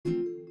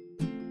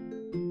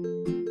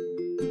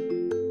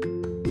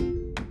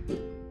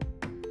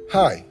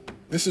Hi,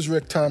 this is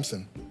Rick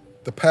Thompson,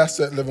 the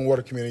pastor at Living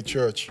Water Community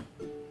Church.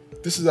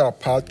 This is our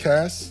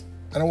podcast,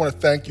 and I want to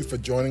thank you for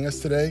joining us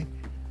today.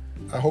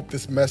 I hope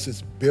this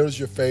message builds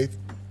your faith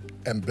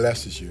and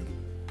blesses you.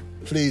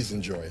 Please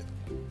enjoy it.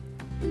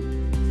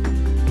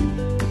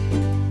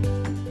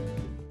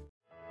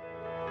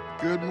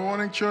 Good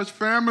morning, church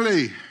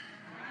family.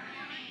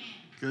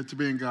 Good to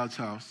be in God's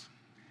house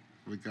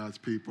with God's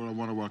people. I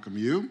want to welcome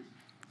you,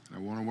 and I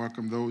want to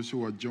welcome those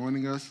who are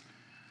joining us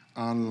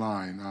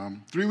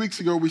online. 3 weeks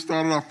ago, we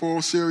started our fall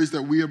series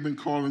that we have been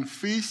calling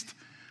Feast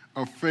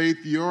of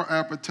Faith, Your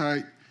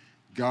Appetite,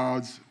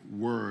 God's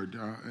Word.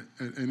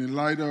 And in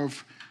light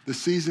of the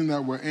season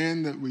that we're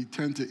in, that we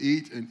tend to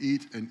eat and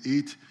eat and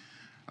eat,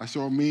 I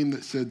saw a meme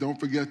that said, don't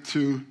forget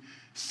to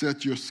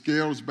set your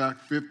scales back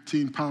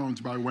 15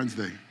 pounds by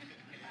Wednesday.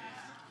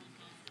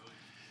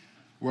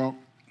 Well,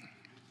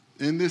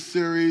 in this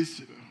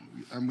series,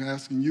 I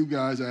asked you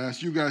guys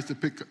to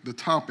pick the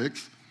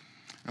topics.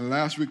 And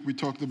last week we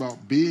talked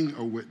about being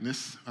a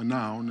witness, a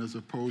noun, as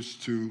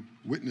opposed to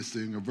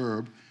witnessing, a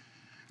verb.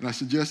 And I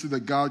suggested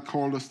that God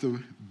called us to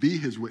be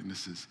his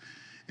witnesses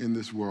in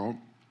this world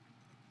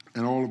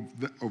and all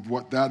of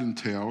what that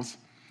entails.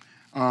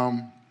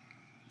 I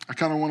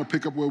kind of want to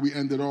pick up where we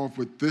ended off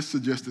with this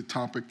suggested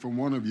topic from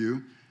one of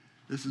you.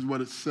 This is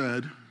what it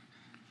said.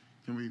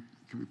 Can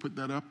we put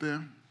that up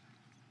there?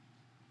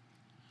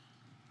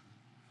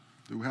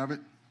 Do we have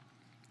it?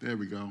 There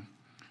we go.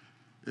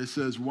 It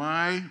says,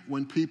 why,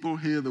 when people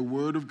hear the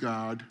word of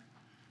God,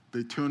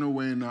 they turn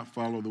away and not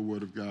follow the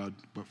word of God,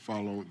 but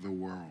follow the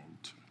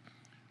world?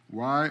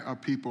 Why are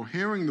people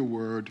hearing the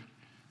word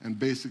and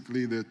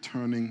basically they're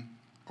turning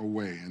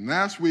away? And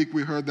last week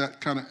we heard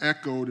that kind of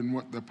echoed in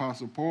what the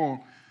Apostle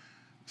Paul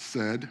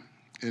said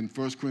in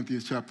 1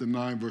 Corinthians chapter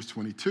 9, verse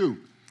 22.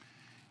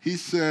 He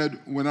said,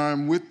 when I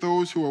am with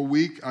those who are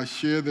weak, I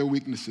share their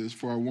weaknesses,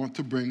 for I want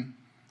to bring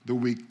the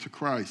weak to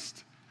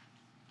Christ.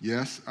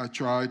 Yes, I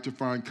try to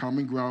find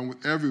common ground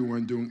with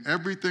everyone, doing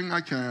everything I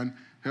can.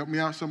 Help me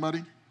out,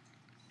 somebody.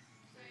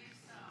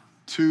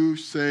 To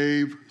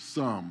save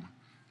some.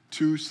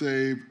 To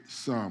save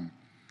some.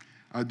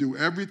 I do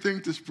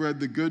everything to spread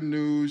the good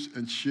news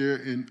and share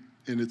in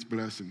its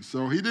blessings.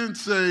 So he didn't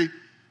say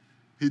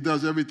he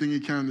does everything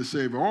he can to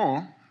save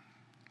all.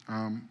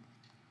 I'm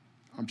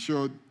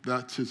sure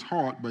that's his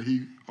heart, but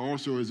he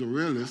also is a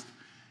realist.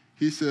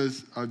 He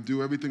says, I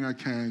do everything I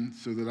can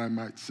so that I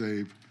might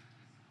save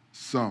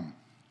some.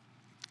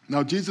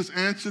 Now, Jesus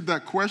answered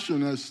that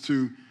question as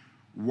to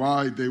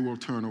why they will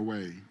turn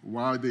away,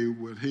 why they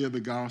would hear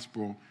the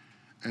gospel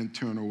and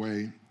turn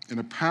away, in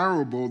a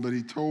parable that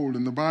he told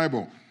in the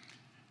Bible.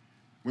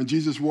 When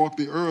Jesus walked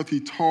the earth, he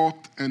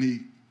talked and he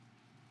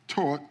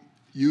taught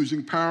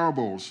using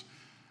parables.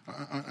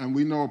 And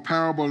we know a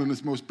parable in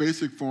its most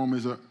basic form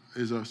is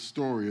a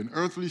story, an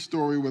earthly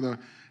story with a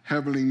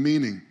heavenly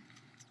meaning,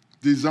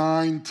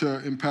 designed to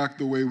impact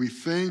the way we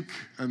think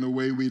and the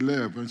way we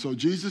live. And so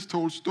Jesus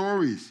told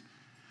stories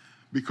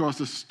because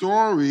the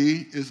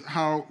story is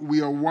how we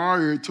are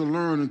wired to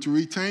learn and to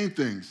retain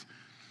things.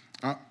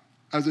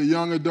 As a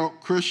young adult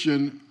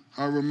Christian,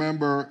 I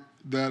remember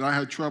that I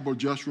had trouble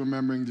just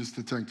remembering just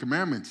the Ten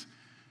Commandments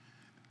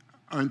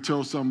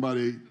until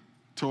somebody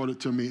taught it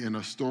to me in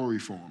a story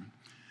form.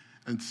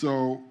 And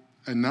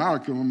now I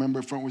can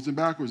remember it frontwards and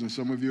backwards. And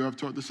some of you have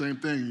taught the same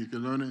thing. You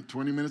can learn it in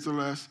 20 minutes or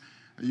less.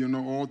 You'll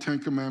know all 10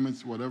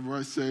 commandments, whatever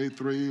I say,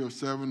 3 or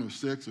 7 or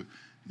 6,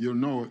 you'll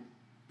know it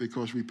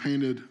because we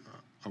painted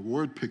a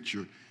word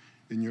picture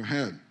in your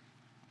head.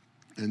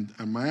 And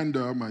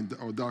Amanda,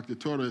 our doctor,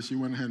 taught us, she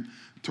went ahead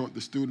and taught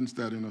the students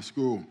that in our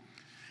school.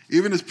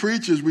 Even as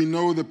preachers, we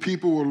know that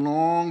people will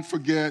long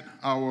forget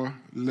our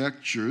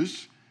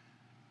lectures,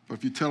 but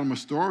if you tell them a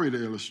story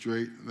to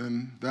illustrate,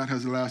 then that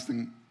has a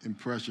lasting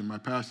impression. My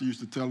pastor used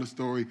to tell a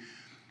story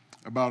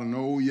about an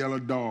old yellow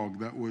dog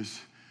that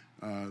was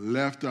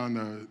left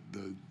on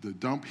the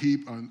dump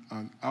heap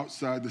on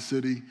outside the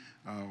city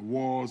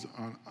walls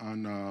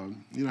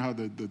on you know how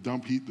the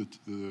dump heap,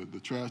 the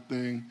trash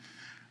thing,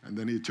 and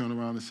then he'd turn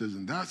around and says,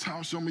 and that's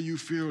how some of you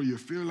feel. You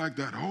feel like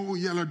that old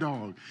yellow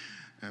dog.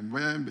 And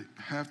man,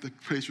 half the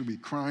place would be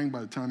crying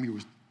by the time he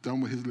was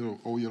done with his little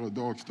old yellow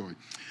dog story.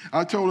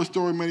 I told a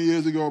story many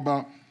years ago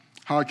about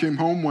how I came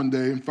home one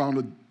day and found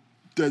a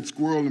dead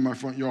squirrel in my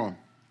front yard,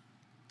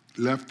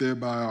 left there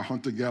by a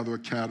hunter-gatherer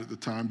cat at the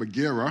time,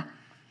 Bagheera.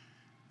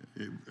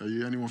 Are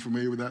you anyone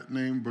familiar with that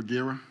name,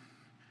 Bagheera?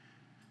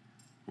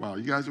 Wow,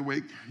 you guys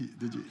awake?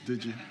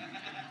 Did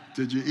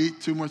you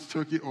eat too much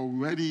turkey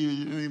already?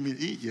 You didn't even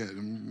eat yet.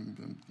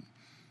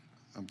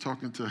 I'm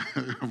talking to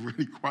a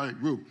really quiet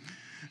group.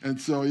 And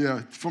so,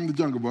 yeah, from the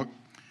Jungle Book.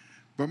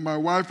 But my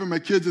wife and my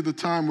kids at the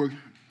time were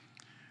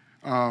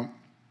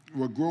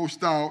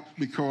grossed out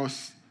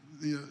because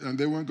and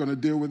they weren't going to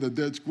deal with a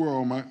dead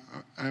squirrel.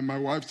 And my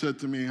wife said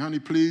to me, honey,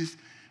 please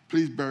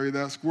bury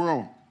that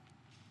squirrel.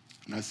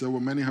 And I said, well,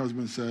 many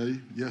husbands say,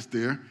 yes,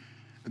 dear.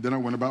 And then I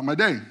went about my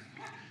day.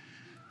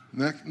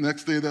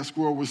 Next day, that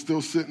squirrel was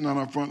still sitting on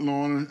our front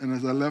lawn, and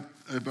as I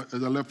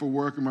left for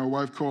work, and my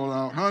wife called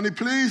out, "Honey,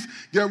 please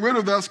get rid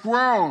of that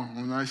squirrel."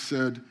 And I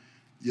said,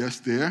 "Yes,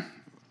 dear,"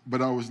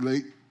 but I was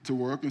late to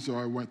work, and so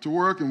I went to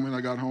work, and when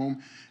I got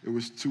home, it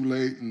was too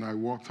late, and I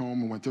walked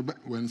home and went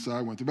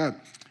inside, went to bed.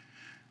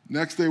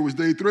 Next day was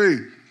day 3.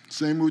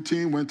 Same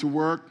routine, went to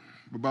work.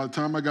 But by the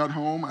time I got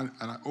home,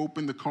 I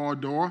opened the car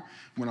door.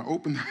 When I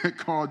opened that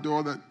car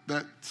door,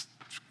 that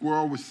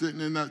squirrel was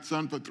sitting in that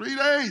sun for 3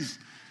 days,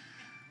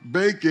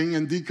 baking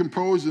and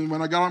decomposing.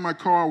 When I got out of my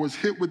car, I was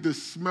hit with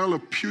this smell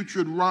of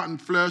putrid, rotten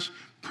flesh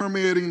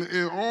permeating the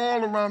air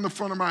all around the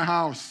front of my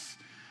house.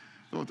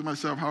 I thought to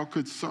myself, how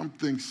could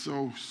something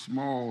so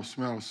small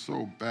smell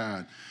so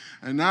bad?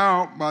 And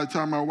now, by the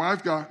time my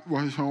wife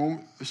was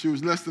home, she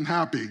was less than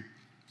happy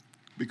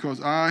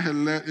because I had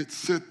let it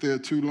sit there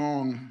too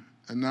long,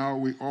 and now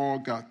we all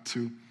got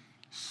to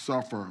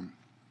suffer.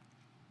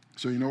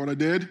 So you know what I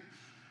did?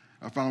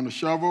 I found a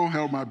shovel,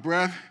 held my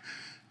breath.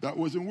 That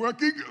wasn't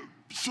working,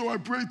 so I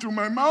prayed through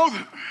my mouth,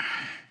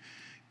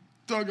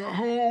 dug a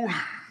hole,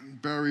 and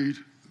buried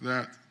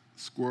that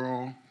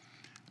squirrel.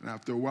 And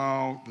after a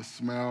while, the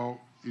smell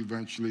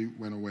eventually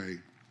went away.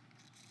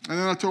 And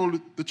then I told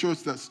the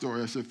church that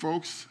story. I said,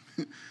 folks,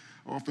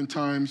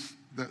 oftentimes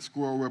that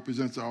squirrel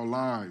represents our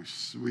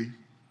lives.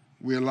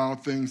 We allow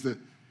things that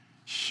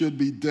should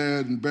be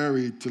dead and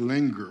buried to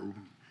linger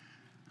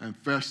and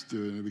fester,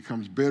 and it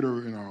becomes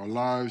bitter in our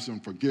lives,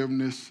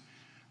 unforgiveness,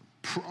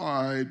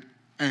 pride,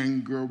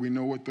 anger. We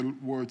know what the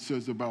word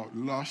says about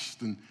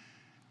lust and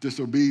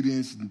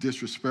disobedience and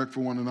disrespect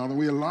for one another.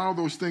 We allow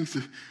those things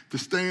to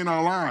stay in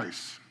our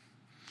lives.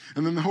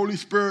 And then the Holy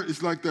Spirit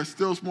is like that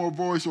still small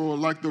voice, or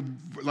like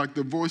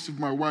the voice of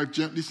my wife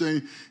gently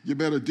saying, you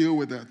better deal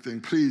with that thing.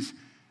 Please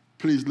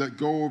let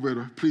go of it,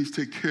 or please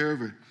take care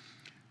of it.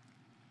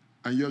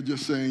 And you're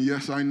just saying,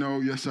 yes, I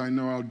know,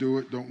 I'll do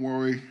it, don't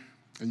worry.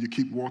 And you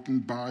keep walking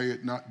by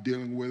it, not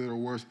dealing with it, or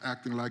worse,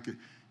 acting like it.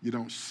 You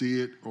don't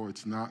see it, or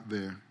it's not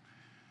there.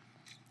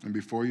 And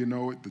before you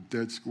know it, the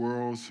dead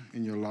squirrels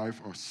in your life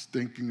are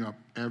stinking up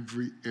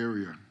every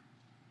area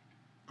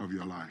of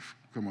your life.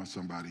 Come on,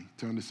 somebody.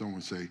 Turn to someone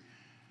and say,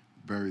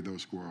 bury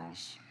those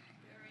squirrels.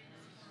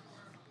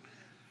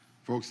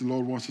 Folks, the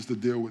Lord wants us to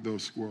deal with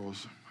those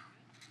squirrels.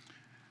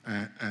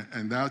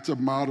 And that's a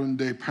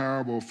modern-day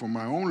parable from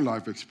my own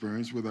life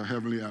experience with a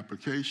heavenly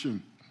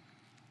application.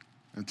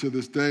 And to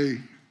this day,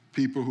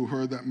 people who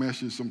heard that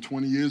message some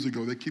 20 years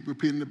ago, they keep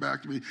repeating it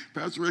back to me.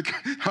 Pastor Rick,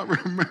 I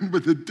remember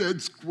the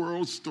dead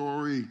squirrel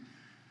story,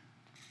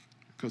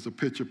 because a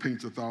picture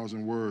paints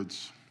 1,000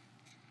 words.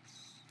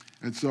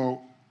 And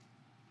so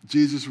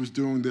Jesus was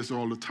doing this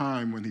all the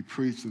time when he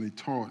preached and he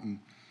taught, and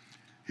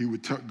he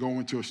would go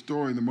into a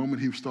story, and the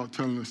moment he would start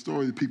telling a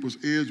story, the people's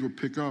ears would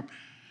pick up.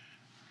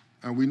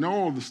 And we know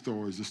all the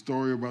stories, the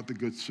story about the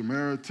Good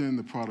Samaritan,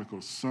 the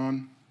prodigal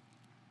son,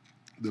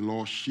 the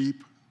lost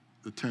sheep,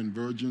 the 10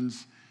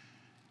 virgins,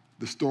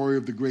 the story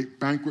of the great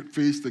banquet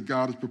feast that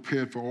God has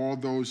prepared for all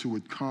those who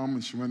would come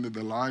and surrender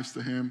their lives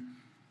to him,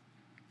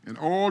 and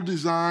all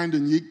designed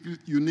and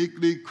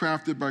uniquely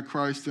crafted by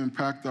Christ to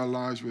impact our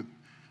lives with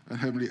a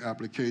heavenly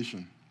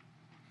application.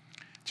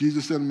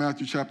 Jesus said in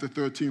Matthew chapter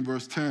 13,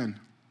 verse 10,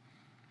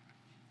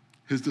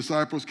 his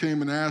disciples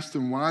came and asked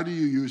him, why do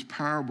you use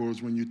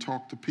parables when you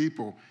talk to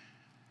people?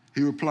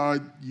 He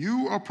replied,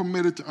 you are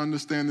permitted to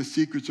understand the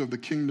secrets of the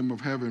kingdom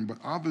of heaven, but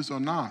others are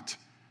not.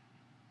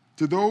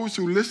 To those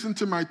who listen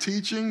to my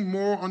teaching,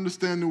 more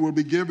understanding will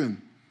be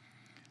given,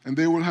 and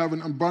they will have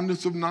an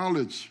abundance of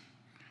knowledge.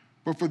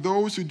 But for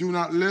those who do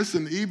not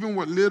listen, even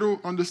what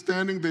little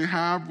understanding they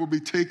have will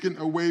be taken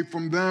away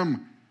from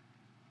them.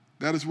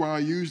 That is why I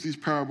use these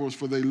parables,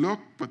 for they look,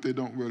 but they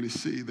don't really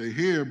see. They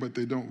hear, but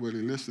they don't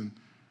really listen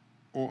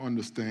or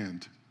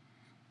understand.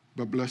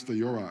 But blessed are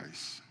your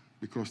eyes,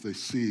 because they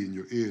see, and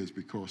your ears,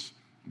 because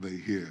they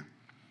hear.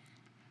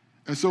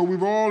 And so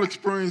we've all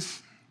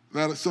experienced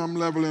that at some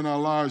level in our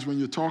lives, when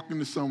you're talking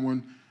to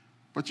someone,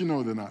 but you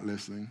know they're not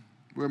listening.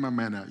 Where my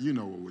man at? You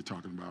know what we're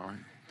talking about, right?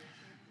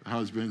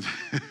 Husbands.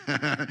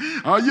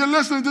 Are you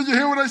listening? Did you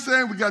hear what I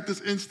said? We got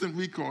this instant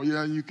recall.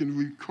 Yeah, you can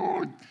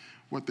record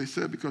what they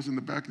said, because in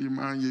the back of your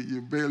mind,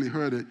 you barely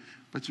heard it,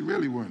 but you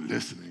really weren't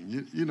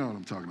listening. You know what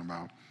I'm talking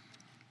about.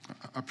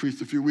 I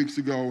preached a few weeks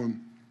ago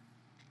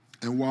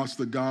and watched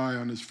a guy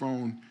on his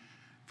phone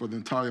for the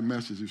entire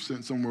message. He was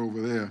sitting somewhere over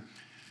there,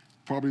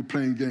 probably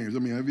playing games. I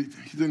mean,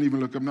 he didn't even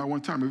look up, not one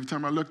time. Every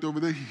time I looked over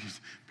there,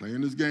 he's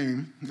playing his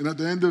game. And at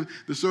the end of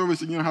the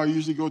service, you know how I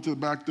usually go to the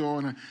back door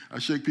and I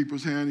shake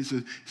people's hand. He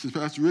says,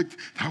 Pastor Rick,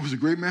 that was a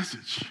great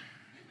message.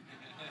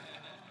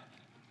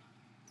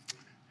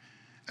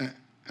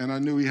 And I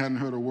knew he hadn't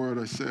heard a word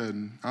I said,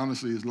 and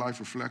honestly, his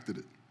life reflected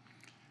it.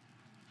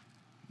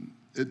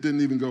 It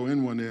didn't even go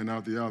in one ear and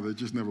out the other. It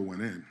just never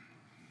went in.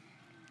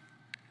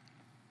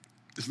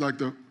 It's like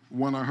the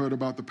one I heard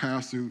about the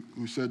pastor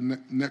who said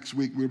next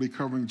week we'll be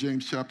covering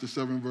James chapter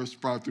 7, verse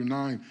 5 through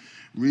 9.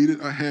 Read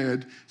it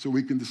ahead so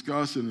we can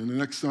discuss it. And the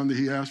next Sunday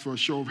he asked for a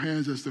show of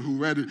hands as to who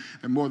read it,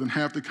 and more than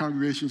half the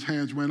congregation's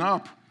hands went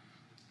up.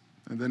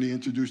 And then he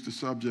introduced the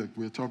subject.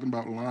 We're talking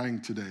about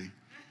lying today,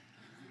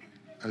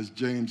 as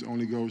James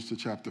only goes to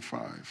chapter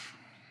 5.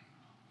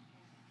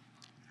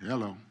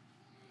 Hello.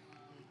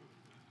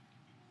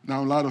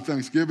 Now, a lot of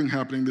Thanksgiving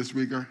happening this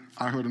week.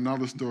 I heard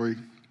another story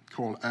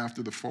called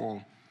After the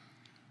Fall.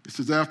 It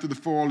says, after the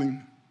fall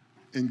in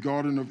the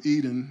Garden of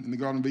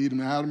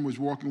Eden, Adam was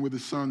walking with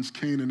his sons,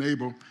 Cain and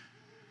Abel,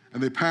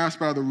 and they passed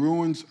by the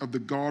ruins of the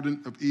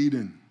Garden of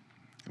Eden.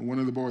 And one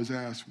of the boys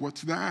asked,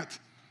 "What's that?"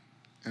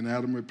 And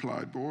Adam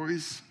replied,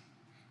 "Boys,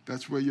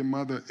 that's where your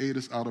mother ate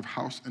us out of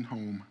house and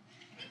home."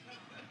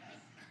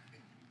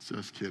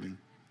 Just kidding.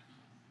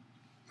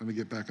 Let me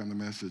get back on the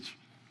message.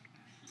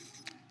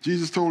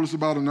 Jesus told us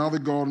about another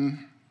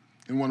garden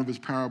in one of his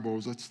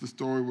parables. That's the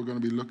story we're going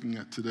to be looking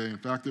at today. In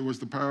fact, it was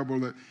the parable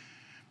that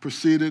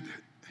preceded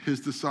his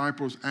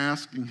disciples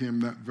asking him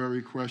that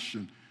very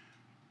question: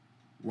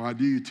 why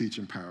do you teach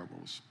in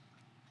parables?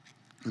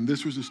 And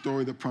this was the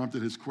story that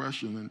prompted his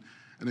question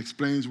and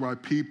explains why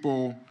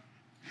people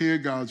hear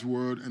God's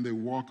word and they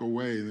walk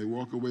away. And they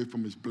walk away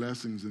from his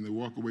blessings and they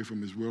walk away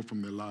from his will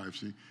from their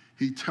lives.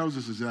 He tells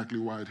us exactly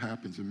why it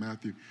happens. In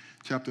Matthew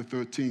chapter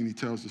 13, he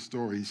tells the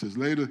story. He says,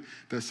 later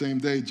that same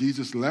day,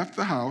 Jesus left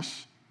the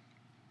house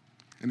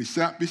and he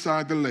sat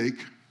beside the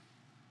lake,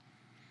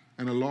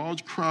 and a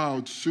large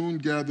crowd soon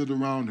gathered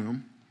around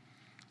him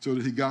so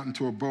that he got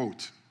into a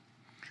boat.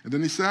 And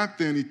then he sat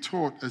there and he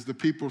taught as the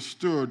people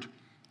stood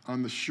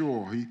on the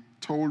shore. He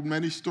told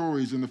many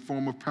stories in the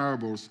form of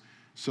parables,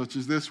 such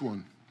as this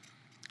one.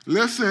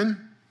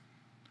 Listen,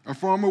 a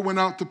farmer went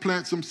out to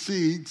plant some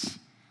seeds.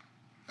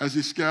 As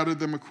he scattered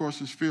them across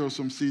his field,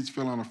 some seeds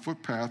fell on a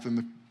footpath, and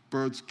the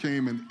birds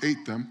came and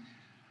ate them.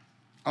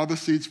 Other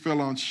seeds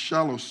fell on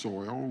shallow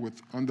soil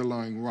with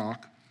underlying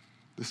rock.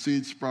 The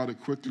seeds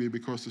sprouted quickly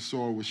because the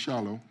soil was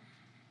shallow.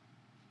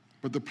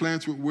 But the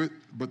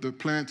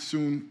plants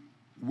soon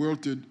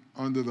wilted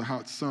under the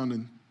hot sun,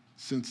 and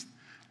since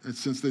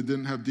they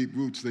didn't have deep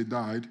roots, they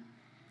died.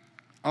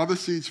 Other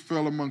seeds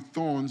fell among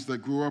thorns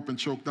that grew up and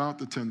choked out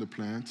the tender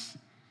plants.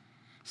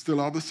 Still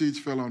other seeds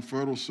fell on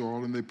fertile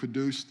soil, and they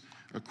produced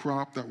a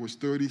crop that was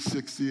 30,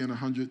 60, and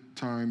 100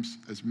 times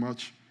as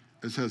much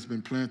as has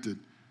been planted.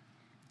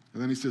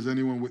 And then he says,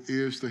 anyone with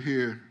ears to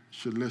hear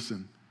should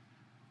listen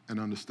and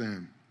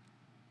understand.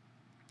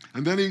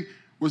 And then he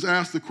was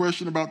asked the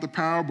question about the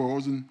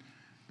parables, and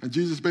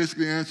Jesus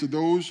basically answered,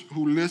 those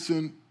who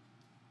listen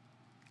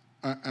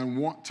and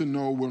want to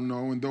know will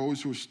know, and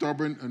those who are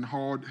stubborn and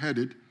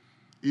hard-headed,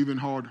 even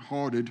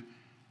hard-hearted,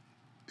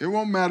 it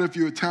won't matter if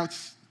you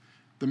attach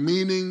the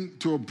meaning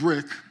to a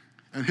brick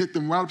and hit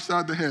them right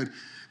upside the head.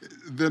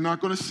 They're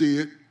not going to see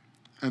it,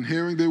 and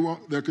hearing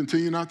they'll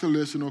continue not to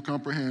listen or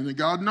comprehend, and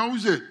God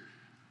knows it,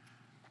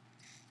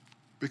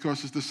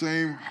 because it's the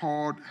same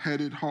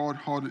hard-headed,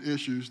 hard-hearted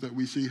issues that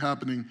we see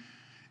happening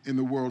in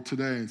the world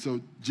today. And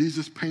so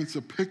Jesus paints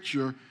a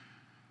picture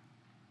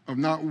of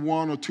not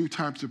one or two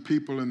types of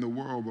people in the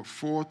world, but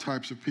 4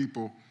 types of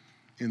people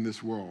in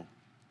this world.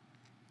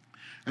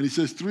 And he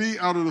says 3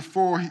 out of the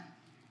 4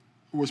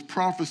 was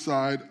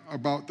prophesied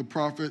about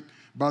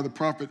by the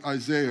prophet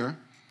Isaiah.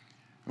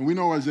 And we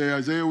know Isaiah.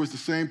 Isaiah was the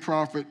same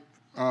prophet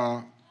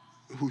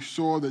who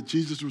saw that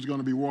Jesus was going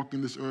to be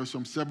walking this earth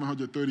some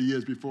 730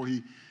 years before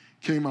he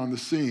came on the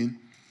scene.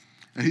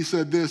 And he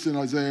said this in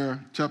Isaiah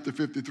chapter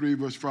 53,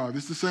 verse 5.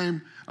 It's the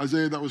same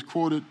Isaiah that was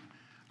quoted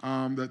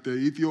that the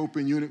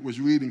Ethiopian eunuch was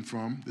reading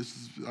from. This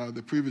is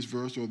the previous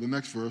verse, or the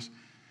next verse.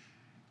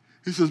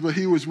 He says, but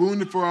he was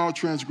wounded for our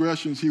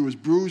transgressions. He was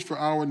bruised for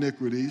our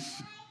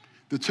iniquities.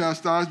 The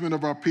chastisement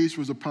of our peace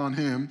was upon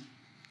him.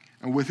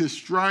 And with his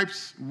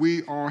stripes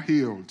we are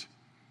healed.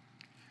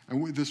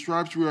 And with the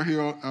stripes we are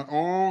healed. And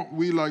all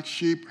we like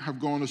sheep have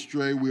gone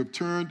astray. We have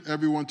turned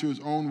everyone to his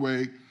own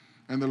way.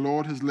 And the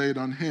Lord has laid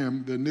on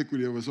him the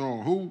iniquity of us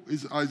all. Who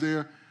is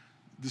Isaiah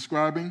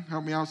describing?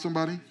 Help me out,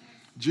 somebody.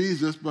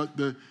 Jesus, but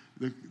the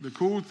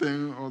cool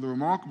thing, or the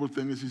remarkable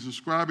thing, is he's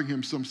describing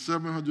him some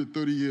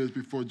 730 years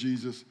before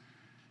Jesus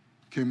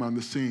came on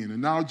the scene.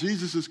 And now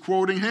Jesus is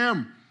quoting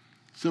him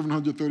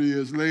 730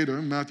 years later,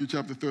 in Matthew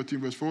chapter 13,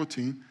 verse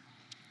 14.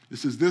 It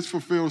says, this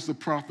fulfills the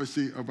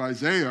prophecy of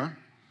Isaiah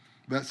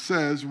that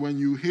says, when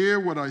you hear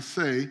what I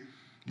say,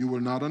 you will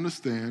not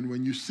understand.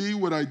 When you see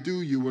what I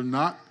do, you will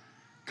not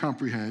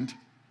comprehend.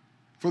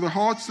 For the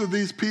hearts of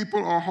these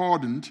people are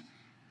hardened,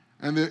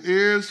 and their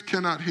ears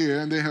cannot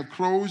hear, and they have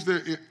closed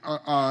their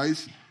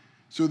eyes,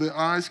 so their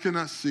eyes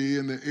cannot see,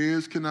 and their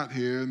ears cannot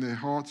hear, and their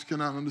hearts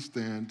cannot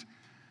understand,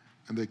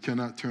 and they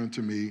cannot turn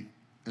to me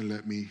and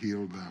let me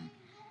heal them.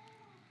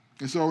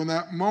 And so in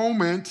that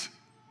moment,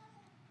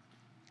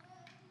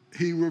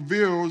 he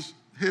reveals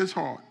his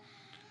heart.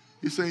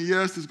 He's saying,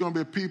 yes, there's going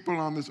to be people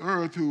on this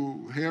earth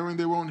who hearing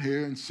they won't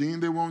hear, and seeing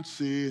they won't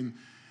see, and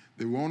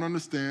they won't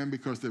understand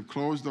because they've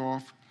closed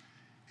off.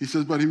 He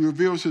says, but he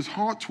reveals his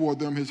heart toward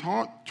them. His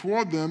heart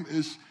toward them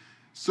is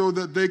so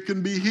that they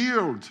can be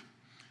healed,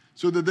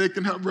 so that they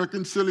can have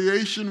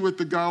reconciliation with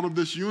the God of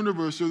this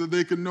universe, so that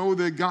they can know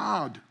their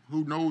God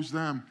who knows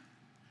them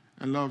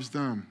and loves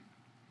them.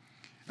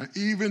 And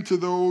even to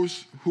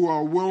those who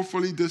are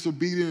willfully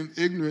disobedient and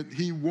ignorant,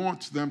 he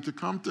wants them to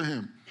come to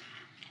him.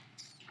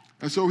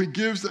 And so he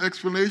gives the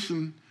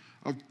explanation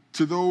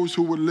to those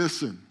who would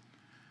listen.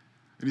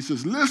 And he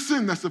says,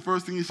 listen, that's the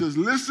first thing he says,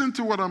 listen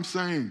to what I'm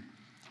saying.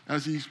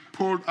 As he's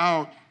pulled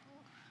out,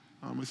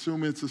 I'm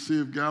assuming it's the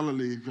Sea of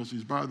Galilee because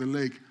he's by the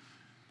lake,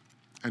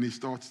 and he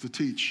starts to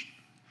teach.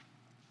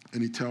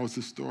 And he tells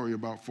the story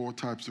about 4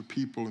 types of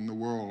people in the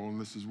world.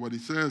 And this is what he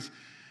says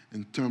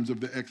in terms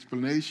of the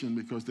explanation,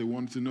 because they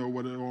wanted to know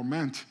what it all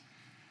meant.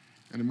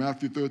 And in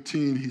Matthew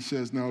 13, he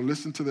says, now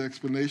listen to the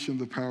explanation of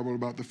the parable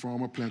about the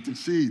farmer planting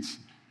seeds.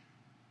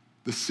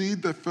 The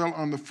seed that fell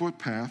on the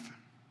footpath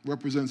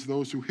represents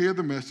those who hear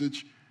the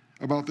message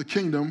about the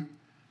kingdom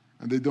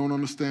and they don't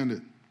understand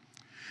it.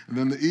 And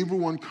then the evil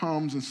one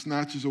comes and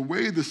snatches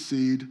away the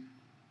seed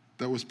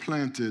that was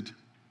planted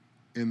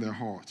in their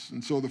hearts.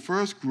 And so the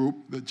first group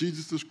that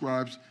Jesus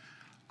describes,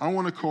 I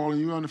want to call,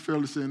 and you're going to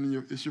fill this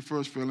in, it's your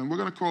first fill, and we're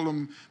going to call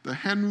them the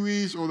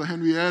Henrys or the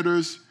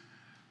Henriettas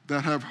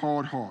that have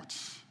hard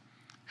hearts.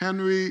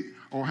 Henry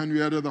or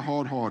Henrietta the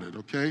hard-hearted,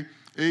 okay?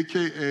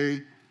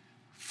 AKA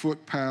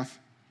footpath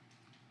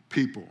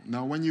people.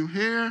 Now, when you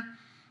hear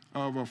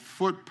of a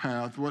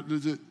footpath, what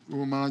does it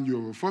remind you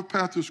of? A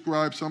footpath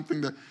describes something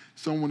that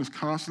someone is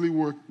constantly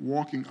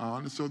walking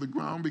on, and so the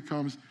ground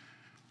becomes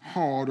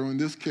hard, or in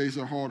this case,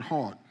 a hard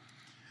heart.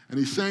 And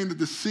he's saying that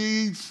the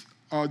seeds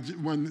are,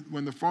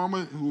 when the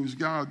farmer, who's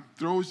God,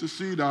 throws the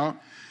seed out,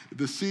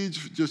 the seed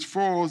just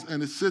falls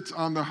and it sits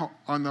on the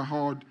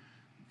hard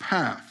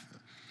path.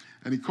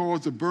 And he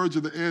calls the birds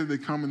of the air, they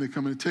come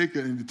and take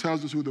it, and he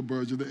tells us who the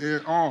birds of the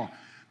air are.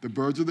 The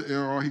birds of the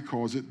air are, he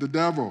calls it the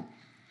devil.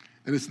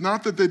 And it's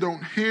not that they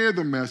don't hear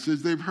the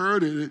message. They've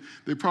heard it.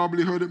 They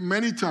probably heard it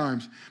many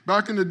times.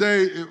 Back in the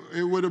day,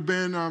 it would have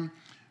been,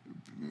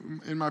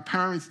 in my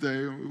parents'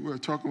 day, we were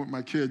talking with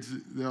my kids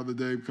the other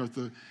day because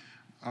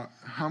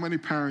how many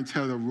parents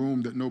had a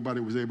room that nobody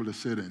was able to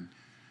sit in?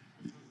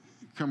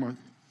 Come on,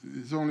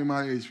 it's only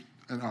my age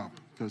and up,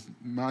 because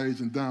my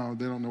age and down,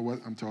 they don't know what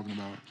I'm talking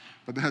about.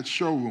 But they had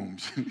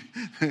showrooms.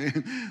 They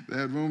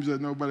had rooms that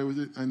nobody was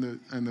in,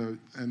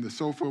 and the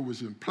sofa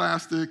was in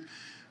plastic.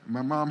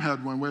 My mom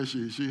had one. Where is she?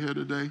 Is she here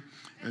today?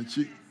 And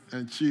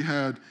she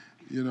had,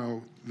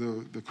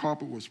 the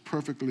carpet was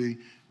perfectly,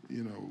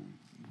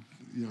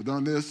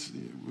 done this,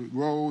 with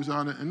rows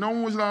on it, and no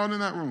one was allowed in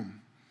that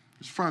room.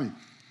 It's funny.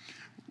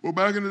 Well,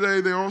 back in the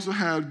day, they also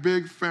had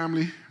big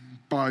family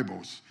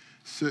Bibles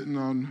sitting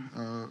on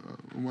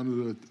one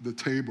of the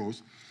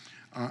tables,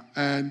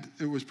 and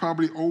it was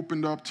probably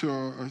opened up to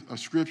a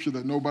scripture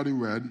that nobody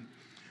read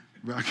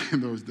back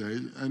in those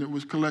days, and it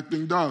was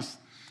collecting dust.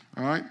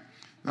 All right.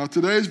 Now,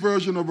 today's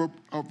version of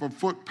a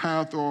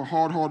footpath or a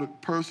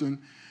hard-hearted person,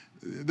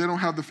 they don't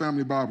have the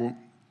family Bible,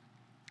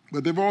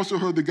 but they've also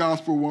heard the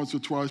gospel once or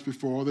twice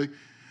before,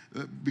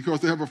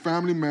 because they have a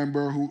family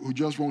member who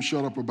just won't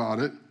shut up about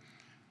it,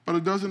 but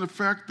it doesn't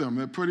affect them.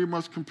 They're pretty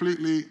much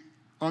completely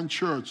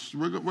unchurched.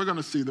 We're going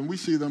to see them. We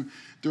see them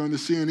during the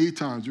C&E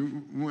times.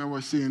 You know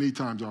what C&E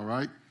times are,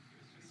 right?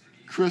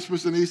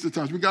 Christmas and Easter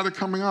times. We got it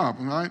coming up,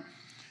 all right?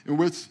 In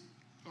which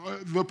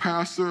the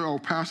pastor or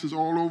pastors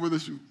all over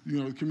this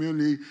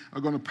community are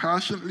going to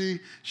passionately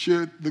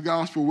share the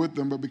gospel with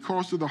them, but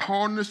because of the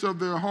hardness of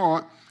their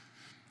heart,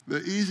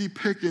 they're easy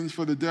pickings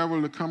for the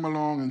devil to come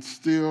along and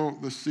steal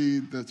the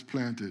seed that's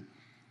planted.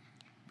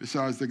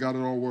 Besides, they got it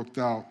all worked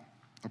out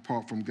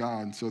apart from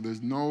God, and so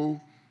there's no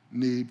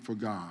need for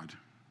God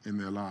in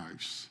their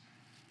lives.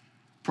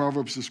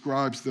 Proverbs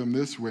describes them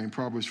this way in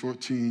Proverbs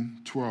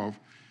 14:12.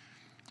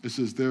 It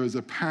says, there is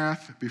a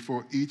path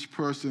before each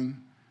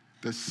person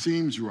that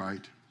seems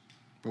right,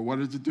 but what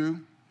does it do?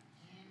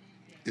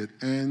 It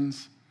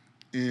ends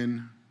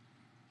in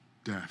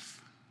death.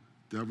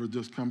 The devil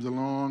just comes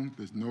along,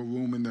 there's no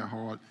room in their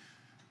heart,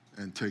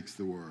 and takes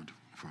the word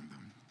from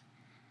them.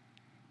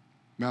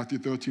 Matthew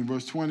 13,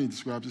 verse 20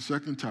 describes the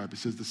second type. It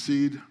says the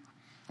seed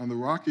on the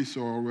rocky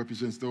soil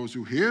represents those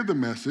who hear the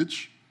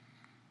message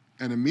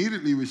and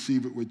immediately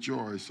receive it with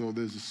joy. So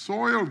there's a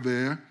soil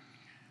there,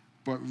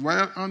 but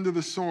right under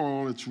the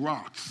soil, it's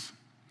rocks.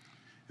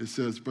 It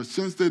says, but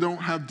since they don't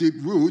have deep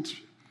roots,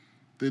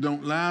 they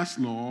don't last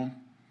long,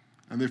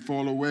 and they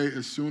fall away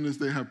as soon as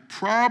they have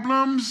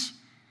problems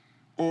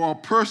or are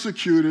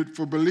persecuted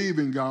for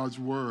believing God's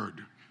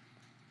word.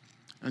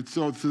 And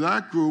so to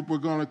that group, we're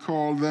going to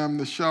call them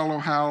the shallow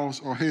Hals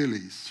or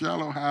Haleys.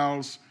 Shallow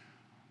Hals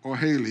or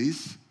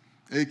Haleys,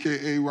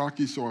 a.k.a.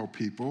 rocky soil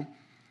people.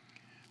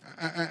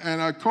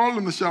 And I call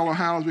them the shallow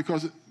Hals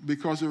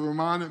because it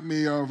reminded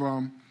me of,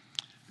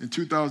 in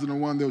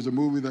 2001, there was a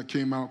movie that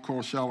came out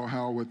called Shallow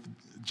Hal with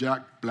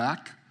Jack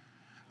Black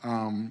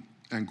and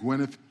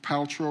Gwyneth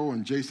Paltrow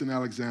and Jason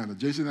Alexander.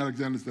 Jason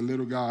Alexander is the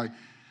little guy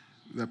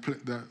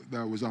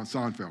that was on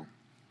Seinfeld.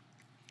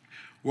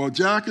 Well,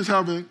 Jack is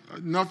having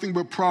nothing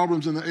but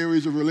problems in the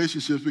areas of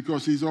relationships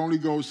because he's only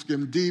goes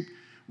skim deep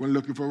when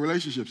looking for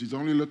relationships. He's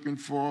only looking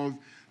for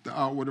the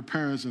outward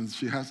appearance, and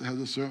she has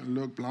a certain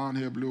look, blonde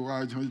hair, blue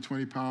eyes,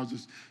 120 pounds,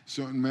 a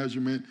certain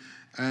measurement,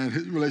 and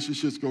his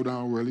relationships go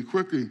down really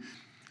quickly.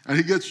 And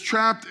he gets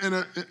trapped in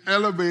an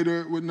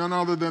elevator with none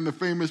other than the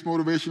famous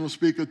motivational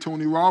speaker,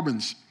 Tony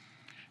Robbins.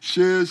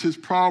 Shares his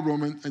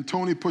problem, and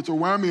Tony puts a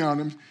whammy on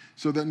him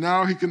so that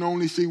now he can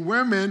only see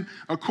women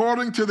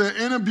according to their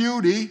inner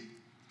beauty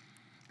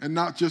and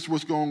not just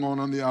what's going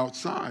on the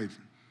outside.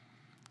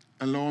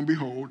 And lo and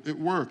behold, it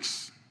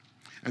works.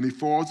 And he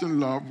falls in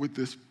love with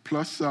this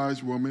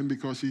plus-size woman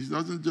because he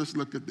doesn't just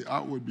look at the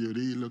outward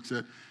beauty, he looks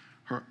at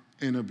her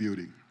inner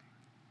beauty.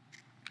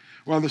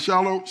 Well, the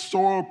Shallow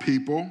Soil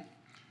people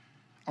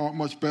aren't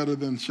much better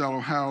than Shallow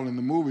Hal in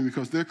the movie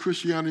because their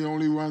Christianity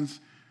only runs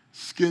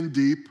skin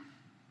deep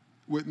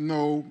with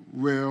no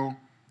real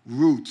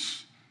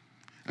roots.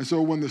 And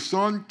so when the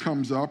sun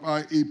comes up,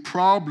 i.e.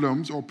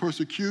 problems or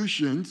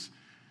persecutions,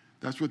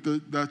 that's what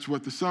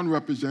the sun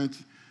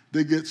represents,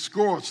 they get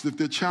scorched. If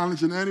they're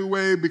challenged in any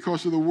way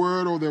because of the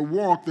word or their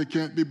walk, they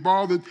can't be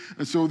bothered,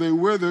 and so they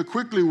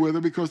quickly wither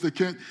because they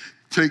can't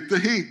take the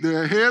heat.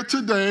 They're here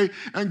today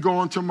and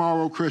gone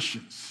tomorrow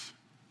Christians.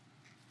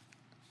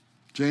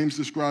 James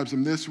describes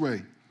them this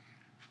way.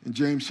 In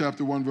James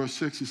chapter 1, verse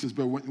 6, he says,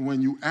 but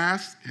when you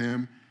ask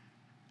him,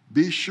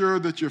 be sure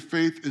that your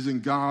faith is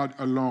in God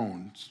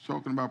alone. It's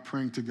talking about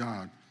praying to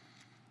God.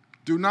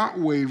 Do not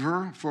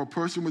waver, for a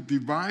person with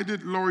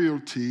divided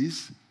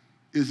loyalties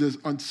is as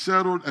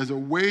unsettled as a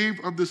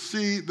wave of the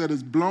sea that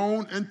is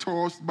blown and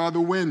tossed by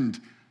the wind.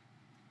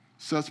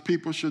 Such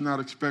people should not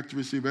expect to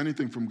receive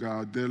anything from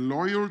God. Their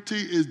loyalty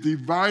is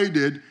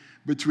divided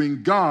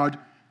between God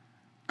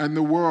and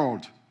the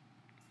world,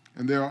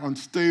 and they are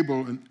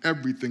unstable in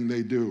everything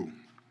they do.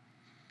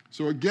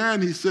 So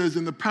again, he says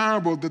in the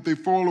parable that they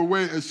fall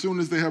away as soon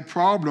as they have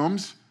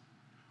problems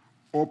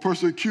or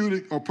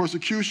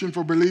persecution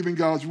for believing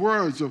God's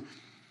word.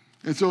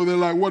 And so they're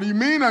like, what do you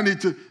mean I need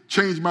to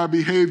change my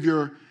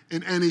behavior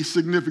in any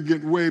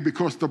significant way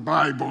because the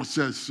Bible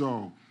says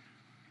so?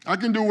 I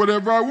can do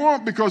whatever I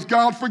want because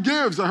God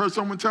forgives. I heard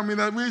someone tell me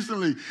that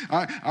recently.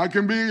 I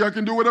can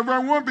do whatever I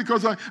want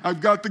because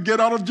I've got the get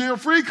out of jail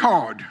free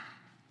card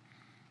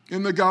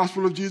in the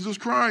gospel of Jesus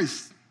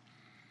Christ.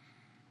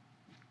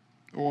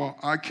 Or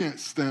I can't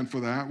stand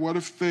for that. What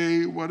if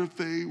they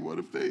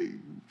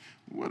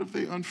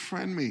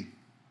unfriend me?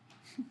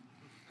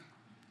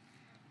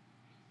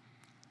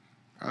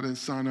 I didn't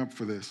sign up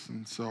for this.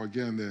 And so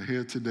again, they're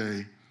here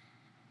today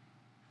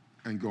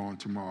and gone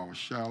tomorrow.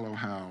 Shallow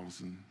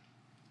Hals and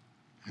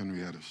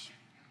Henriettas.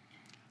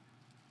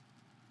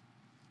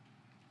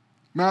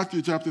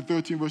 Matthew chapter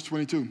 13, verse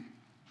 22.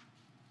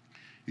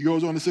 He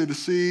goes on to say the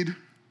seed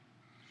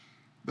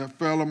that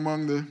fell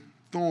among the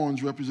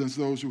thorns represents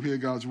those who hear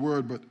God's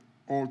word, but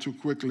all too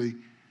quickly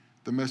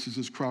the message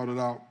is crowded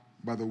out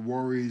by the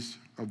worries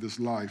of this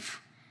life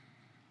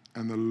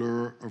and the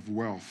lure of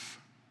wealth.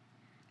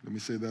 Let me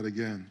say that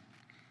again.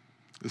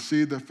 The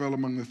seed that fell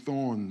among the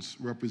thorns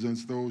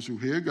represents those who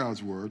hear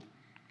God's word,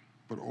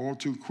 but all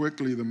too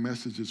quickly the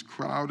message is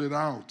crowded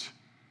out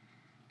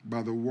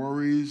by the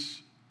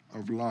worries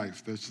of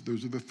life.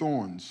 Those are the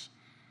thorns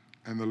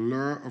and the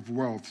lure of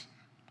wealth.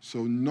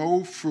 So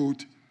no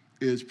fruit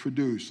is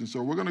produced. And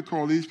so we're going to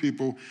call these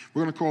people,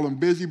 we're going to call them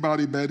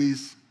busybody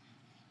Bettys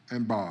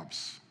and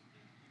Bobs.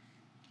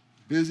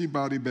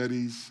 Busybody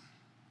Bettys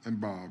and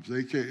Bobs,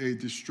 a.k.a.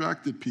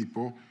 distracted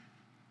people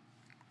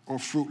or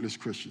fruitless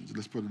Christians.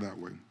 Let's put it that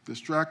way.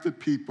 Distracted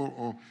people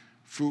or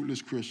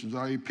fruitless Christians,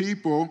 i.e.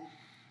 people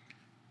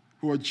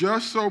who are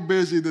just so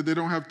busy that they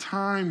don't have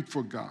time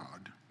for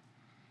God.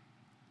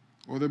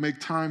 Or they make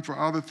time for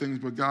other things,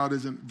 but God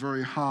isn't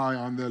very high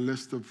on their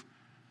list of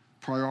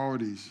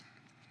priorities.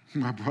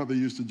 My brother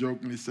used to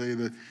jokingly say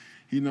that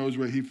he knows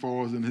where he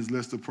falls in his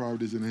list of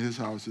priorities in his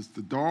house. It's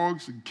the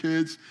dogs and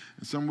kids,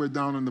 and somewhere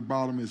down on the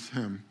bottom is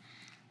him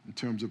in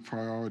terms of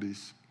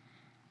priorities.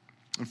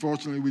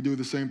 Unfortunately, we do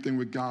the same thing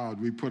with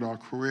God. We put our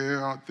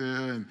career out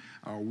there and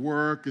our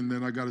work, and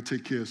then I got to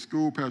take care of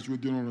school. Pastor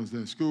Ruth, you don't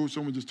understand school.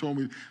 Someone just told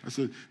me, I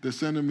said, they're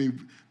sending me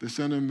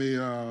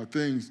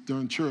things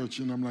during church,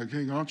 and I'm like,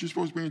 hey, aren't you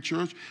supposed to be in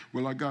church?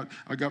 Well, I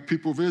got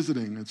people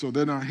visiting, and so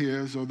they're not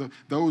here. So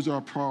those are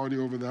our priority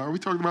over there. We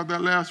talked about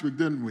that last week,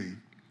 didn't we?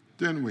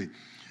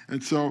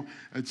 And so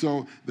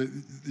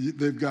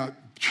they've got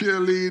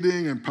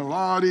cheerleading and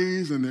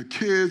Pilates and their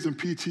kids and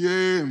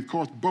PTA and, of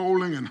course,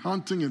 bowling and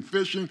hunting and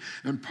fishing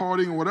and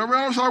partying and whatever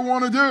else I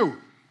want to do.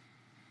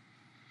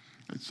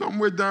 And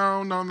somewhere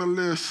down on the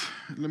list,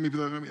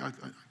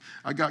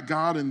 I got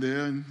God in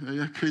there,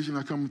 and occasionally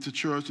I come to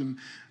church, and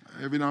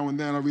every now and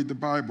then I read the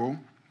Bible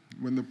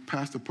when the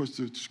pastor puts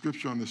the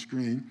scripture on the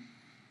screen,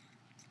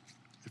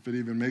 if it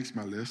even makes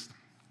my list.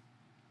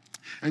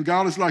 And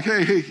God is like,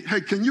 hey,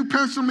 can you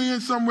pencil me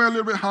in somewhere a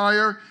little bit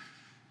higher?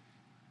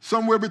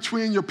 Somewhere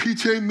between your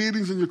PTA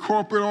meetings and your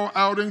corporate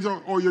outings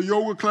or your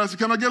yoga classes.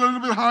 Can I get a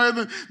little bit higher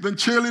than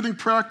cheerleading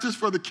practice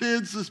for the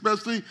kids,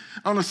 especially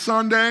on a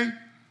Sunday?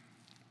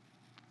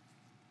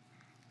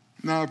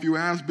 Now, if you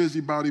ask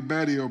busybody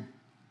Betty or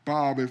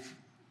Bob if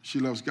she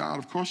loves God,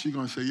 of course she's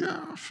going to say,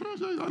 yeah, sure,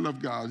 I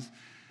love God.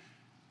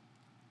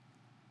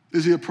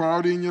 Is he a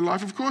priority in your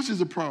life? Of course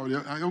he's a priority.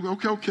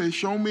 Okay.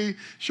 Show me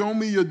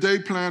your day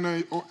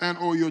planner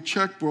or your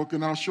checkbook,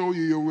 and I'll show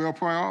you your real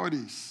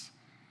priorities.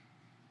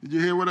 Did you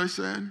hear what I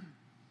said?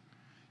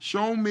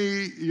 Show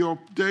me your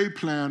day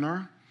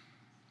planner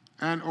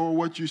and or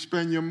what you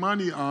spend your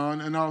money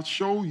on, and I'll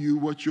show you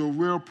what your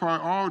real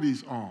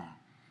priorities are.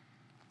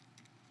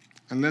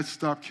 And let's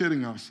stop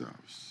kidding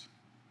ourselves.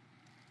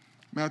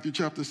 Matthew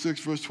chapter 6,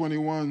 verse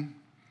 21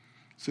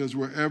 says,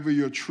 wherever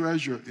your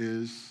treasure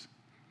is,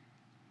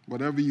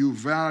 whatever you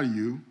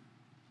value,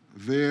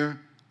 there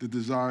the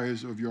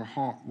desires of your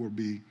heart will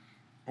be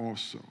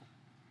also.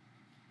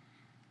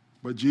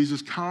 But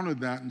Jesus countered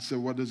that and said,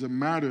 what does it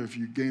matter if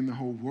you gain the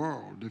whole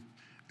world? If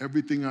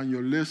everything on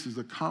your list is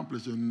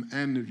accomplished,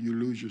 and if you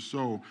lose your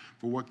soul,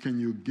 for what can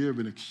you give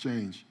in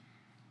exchange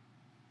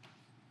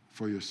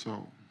for your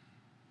soul?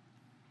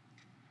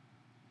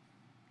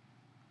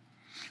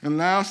 And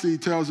lastly, he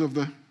tells of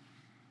the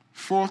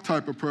fourth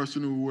type of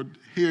person who would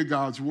hear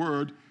God's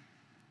word.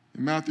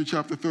 In Matthew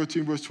chapter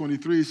 13, verse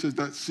 23, he says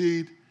that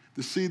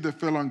the seed that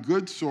fell on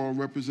good soil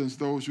represents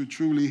those who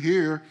truly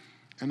hear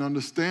and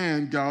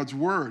understand God's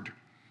word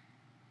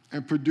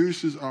and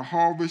produces a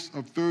harvest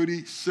of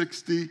 30,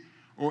 60,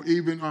 or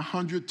even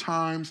 100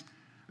 times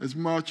as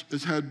much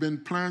as had been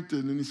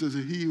planted. And he says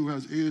that he who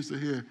has ears to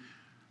hear,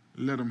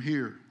 let him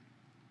hear.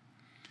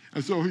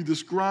 And so he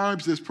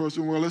describes this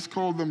person, well, let's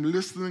call them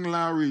listening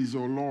Larrys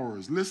or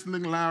Laura's.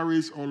 Listening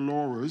Larrys or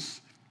Laura's,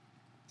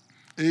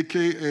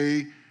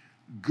 a.k.a.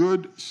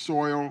 good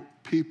soil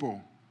people.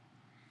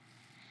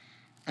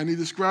 And he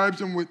describes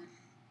them with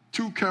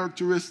two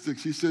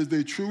characteristics. He says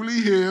they truly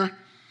hear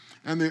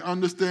and they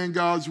understand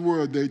God's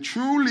word. They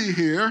truly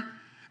hear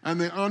and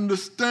they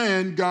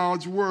understand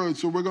God's word.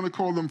 So we're going to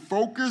call them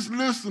focused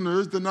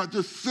listeners. They're not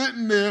just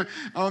sitting there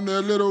on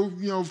their little,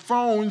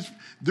 phones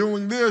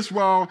doing this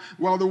while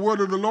the word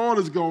of the Lord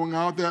is going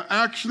out. They're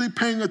actually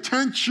paying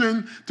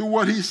attention to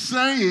what he's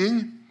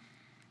saying,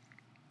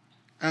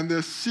 and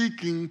they're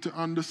seeking to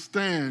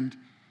understand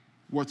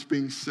what's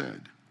being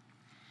said.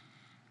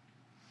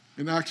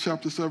 In Acts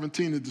chapter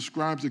 17, it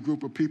describes a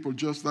group of people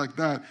just like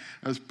that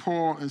as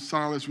Paul and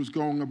Silas was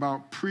going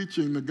about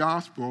preaching the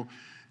gospel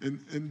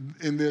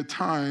in their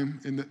time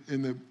in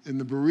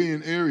the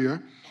Berean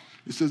area.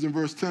 It says in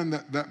verse 10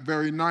 that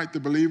very night the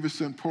believers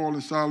sent Paul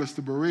and Silas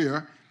to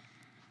Berea,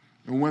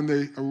 and when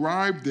they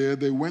arrived there,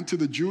 they went to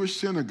the Jewish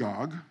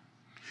synagogue,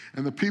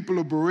 and the people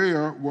of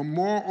Berea were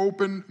more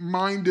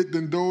open-minded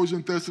than those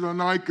in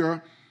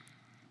Thessalonica,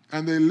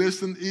 and they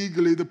listened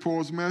eagerly to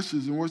Paul's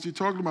message. And what's he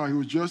talking about? He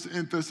was just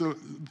in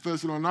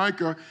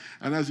Thessalonica,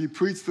 and as he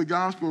preached the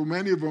gospel,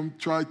 many of them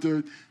tried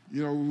to,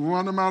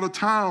 run him out of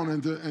town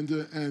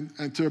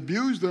and to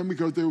abuse them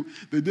because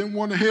they didn't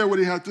want to hear what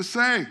he had to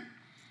say.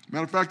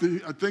 Matter of fact,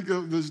 I think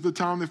this is the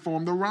time they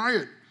formed a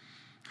riot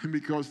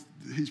because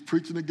he's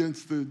preaching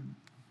against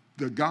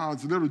the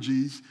gods, little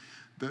g's,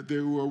 that they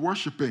were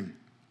worshiping.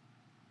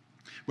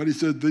 But he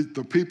said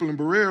the people in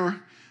Berea,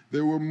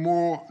 they were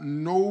more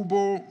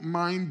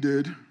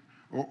noble-minded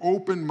or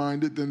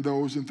open-minded than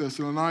those in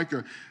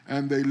Thessalonica.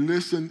 And they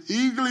listened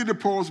eagerly to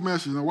Paul's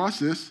message. Now watch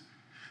this.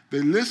 They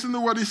listened to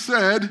what he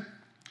said,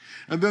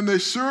 and then they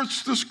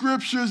searched the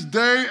scriptures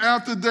day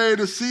after day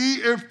to see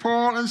if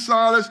Paul and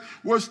Silas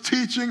was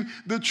teaching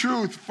the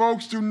truth.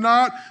 Folks, do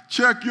not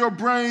check your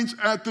brains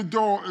at the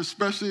door,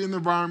 especially in the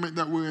environment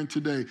that we're in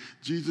today.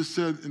 Jesus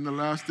said in the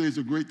last days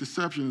a great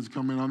deception is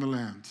coming on the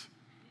land.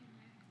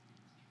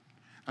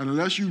 And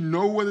unless you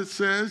know what it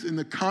says in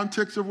the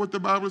context of what the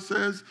Bible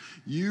says,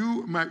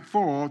 you might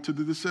fall to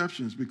the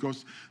deceptions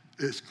because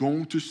it's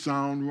going to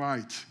sound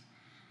right.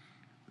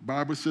 The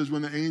Bible says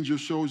when the angel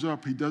shows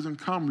up, he doesn't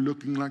come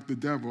looking like the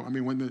devil. I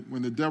mean,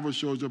 when the devil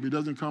shows up, he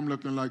doesn't come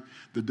looking like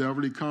the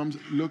devil. He comes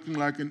looking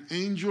like an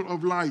angel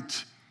of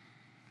light.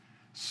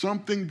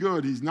 Something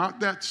good. He's not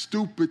that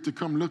stupid to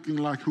come looking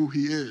like who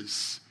he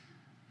is.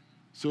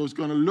 So it's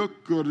going to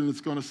look good and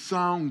it's going to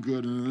sound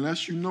good. And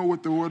unless you know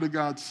what the Word of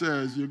God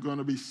says, you're going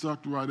to be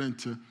sucked right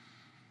into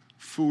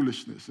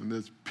foolishness. And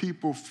there's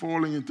people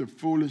falling into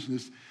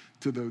foolishness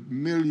to the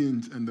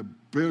millions and the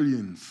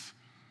billions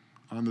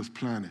on this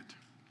planet.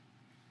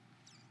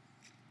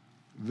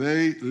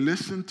 They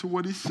listened to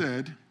what he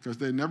said because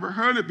they never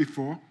heard it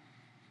before.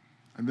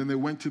 And then they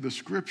went to the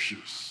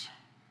scriptures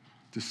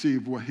to see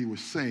if what he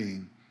was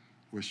saying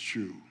was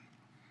true.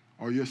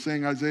 Oh, you're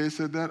saying Isaiah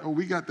said that? Oh,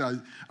 we got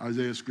the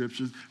Isaiah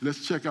scriptures.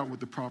 Let's check out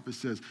what the prophet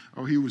says.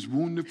 Oh, he was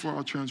wounded for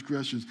our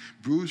transgressions,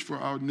 bruised for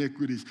our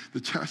iniquities. The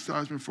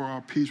chastisement for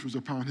our peace was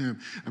upon him.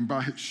 And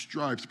by his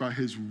stripes, by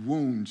his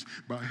wounds,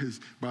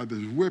 by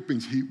the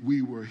whippings,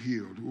 we were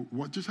healed.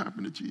 What just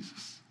happened to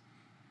Jesus?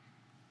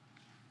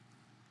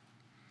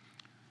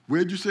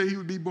 Where'd you say he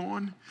would be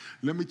born?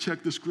 Let me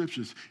check the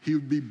scriptures. He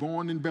would be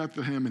born in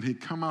Bethlehem, and he'd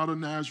come out of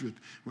Nazareth.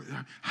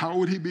 How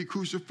would he be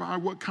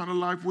crucified? What kind of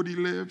life would he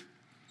live?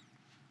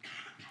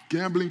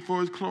 Gambling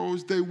for his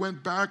clothes. They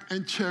went back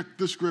and checked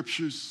the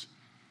scriptures.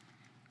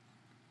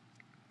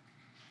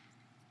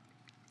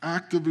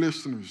 Active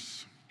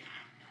listeners.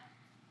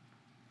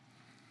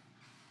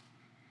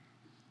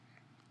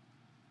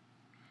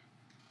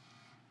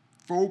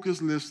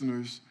 focused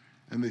listeners,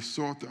 and they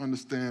sought to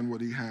understand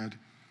what he had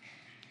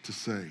to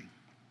say.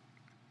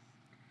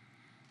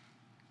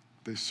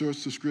 They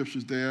searched the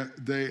scriptures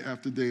day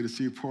after day to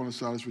see if Paul and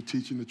Silas were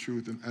teaching the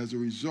truth, and as a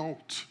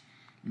result,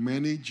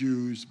 many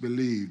Jews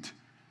believed,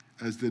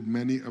 as did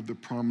many of the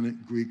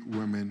prominent Greek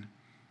women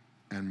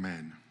and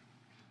men.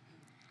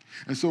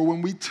 And so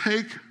when we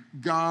take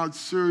God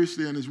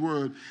seriously and his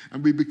word,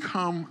 and we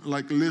become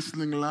like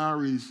listening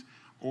Larrys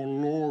or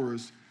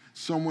Lauras,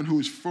 someone who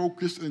is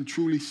focused and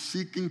truly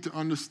seeking to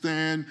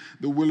understand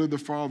the will of the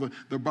Father,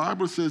 the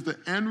Bible says the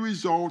end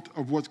result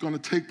of what's going to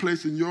take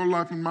place in your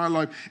life and my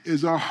life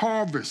is a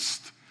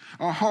harvest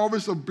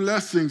of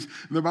blessings.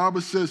 The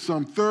Bible says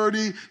some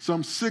 30,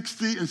 some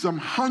 60, and some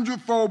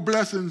 100-fold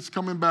blessings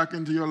coming back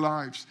into your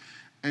lives.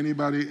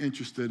 Anybody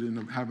interested in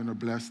having a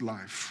blessed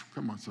life?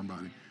 Come on,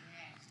 somebody.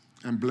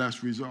 And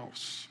blessed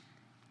results.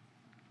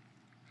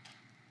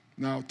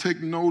 Now,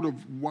 take note of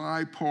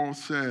why Paul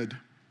said,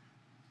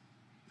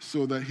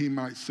 so that he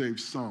might save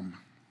some.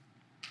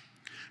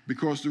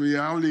 Because the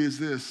reality is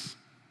this,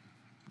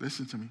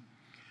 listen to me,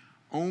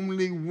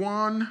 only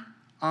 1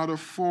 out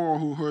of 4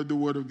 who heard the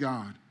word of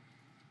God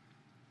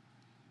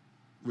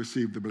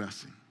received the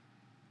blessing.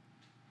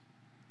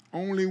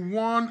 Only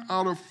 1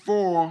 out of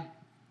 4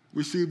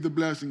 received the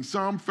blessing.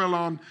 Some fell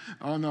on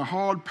a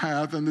hard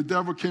path, and the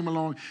devil came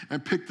along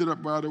and picked it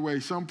up right away.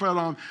 Some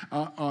fell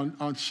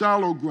on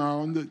shallow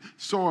ground,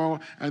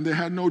 soil, and they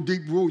had no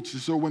deep roots.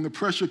 So when the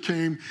pressure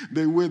came,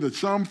 they withered.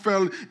 Some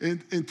fell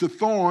into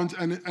thorns,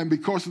 and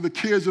because of the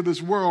cares of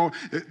this world,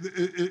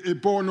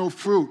 it bore no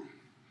fruit.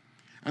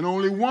 And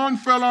only 1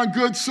 fell on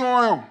good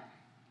soil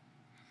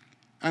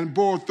and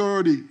bore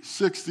 30,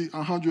 60,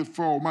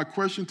 100-fold. My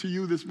question to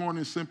you this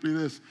morning is simply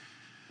this.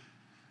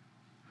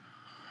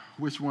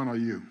 Which one are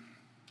you?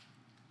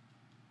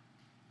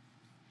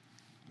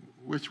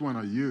 Which one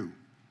are you?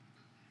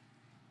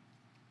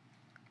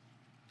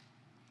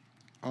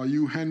 Are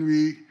you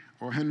Henry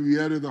or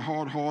Henrietta the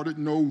hard-hearted,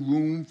 no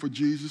room for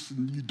Jesus,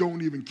 and you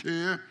don't even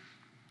care?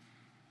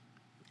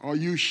 Are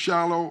you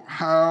shallow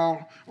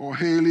Hal or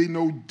Haley,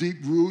 no deep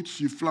roots?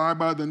 You fly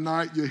by the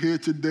night, you're here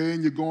today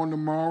and you're going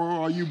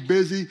tomorrow. Are you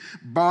busy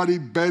body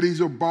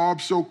Bettys or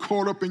Bobs, so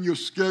caught up in your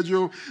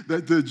schedule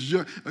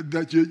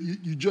that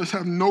you just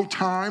have no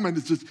time, and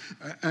it's just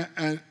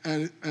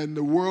and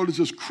the world is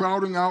just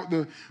crowding out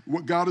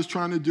what God is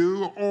trying to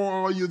do? Or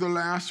are you the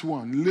last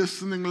one,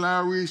 listening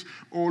Larrys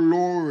or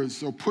Lauras?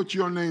 So put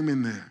your name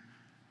in there,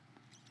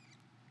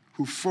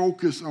 who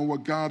focus on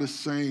what God is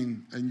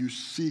saying, and you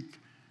seek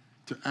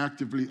to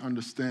actively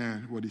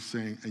understand what he's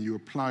saying, and you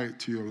apply it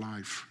to your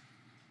life.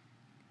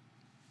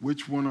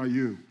 Which one are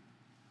you?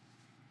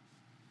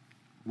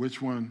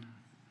 Which one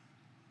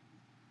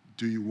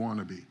do you want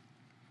to be?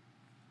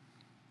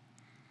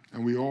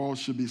 And we all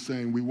should be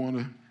saying we want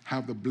to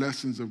have the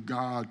blessings of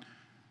God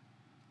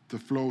to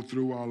flow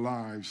through our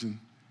lives and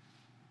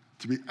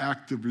to be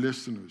active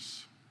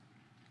listeners.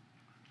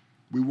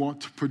 We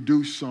want to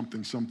produce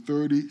something, some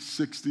 30,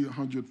 60,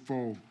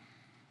 100-fold.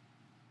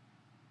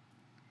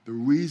 The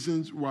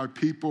reasons why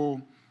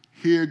people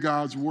hear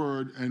God's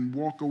word and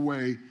walk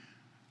away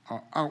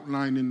are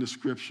outlined in the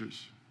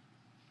scriptures.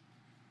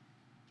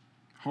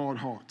 Hard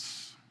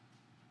hearts,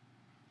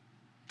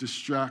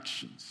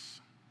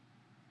 distractions,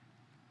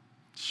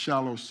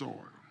 shallow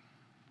soil.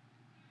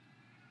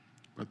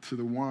 But to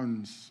the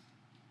ones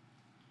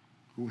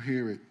who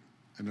hear it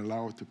and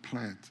allow it to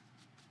plant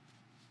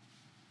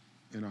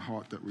in a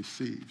heart that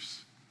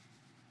receives,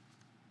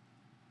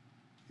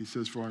 he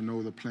says, for I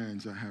know the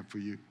plans I have for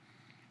you.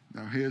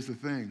 Now, here's the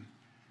thing.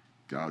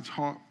 God's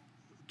heart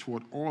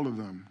toward all of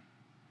them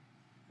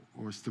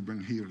was to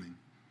bring healing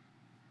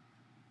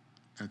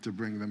and to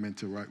bring them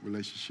into right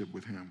relationship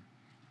with him.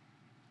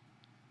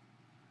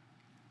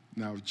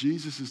 Now,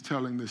 Jesus is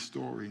telling this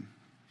story,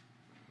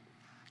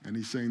 and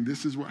he's saying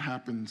this is what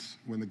happens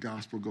when the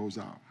gospel goes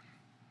out.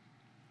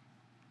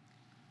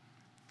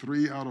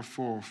 3 out of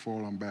 4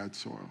 fall on bad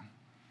soil,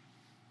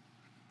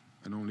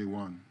 and only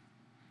 1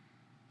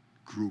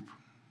 group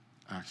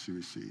actually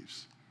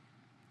receives.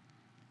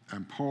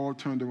 And Paul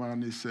turned around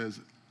and he says,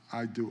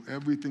 I do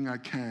everything I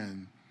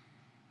can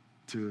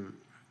to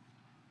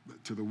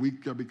the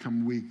weak I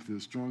become weak, to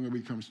the strong I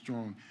become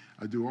strong.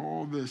 I do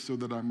all this so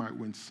that I might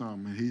win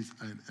some.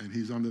 And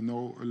he's under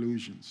no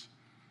illusions.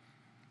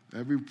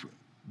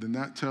 Then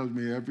that tells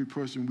me every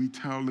person we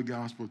tell the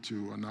gospel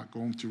to are not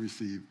going to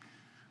receive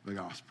the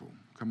gospel.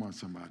 Come on,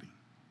 somebody.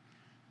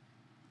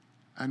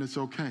 And it's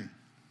okay.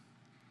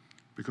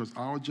 Because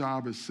our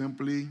job is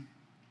simply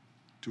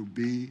to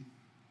be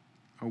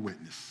a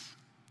witness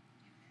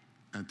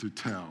and to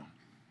tell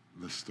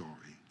the story.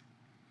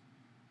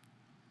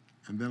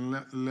 And then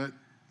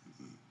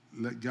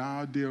let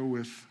God deal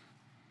with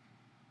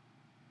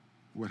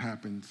what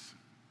happens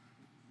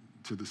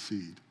to the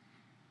seed.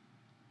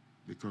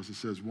 Because it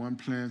says one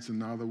plants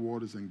and another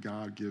waters, and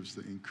God gives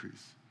the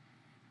increase.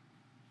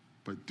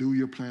 But do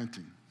your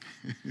planting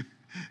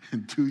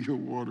and do your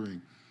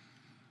watering,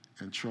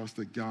 and trust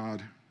that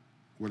God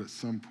will at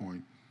some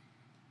point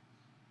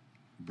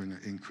bring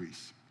an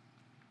increase.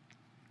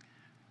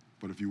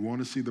 But if you want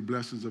to see the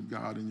blessings of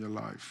God in your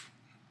life,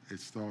 it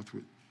starts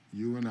with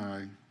you and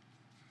I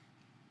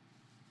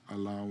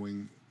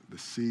allowing the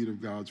seed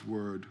of God's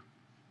word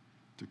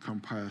to come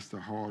past the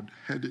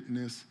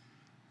hard-headedness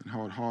and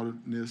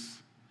hard-heartedness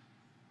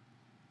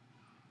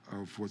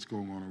of what's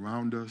going on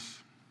around us,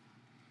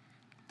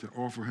 to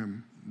offer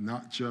him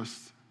not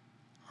just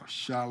a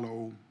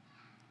shallow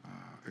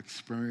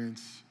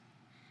experience,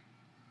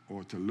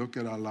 or to look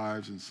at our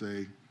lives and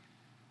say,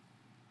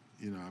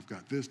 I've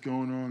got this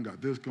going on,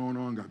 got this going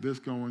on, got this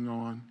going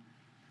on.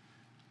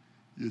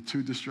 You're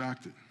too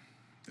distracted.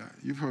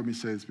 You've heard me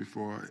say this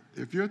before.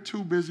 If you're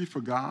too busy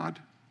for God,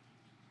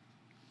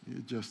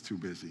 you're just too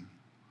busy.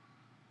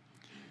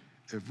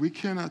 If we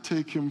cannot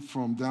take him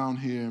from down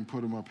here and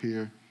put him up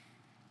here,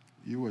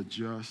 you are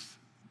just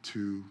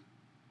too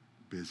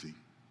busy.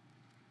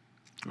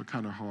 What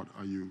kind of heart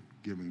are you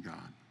giving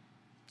God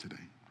today?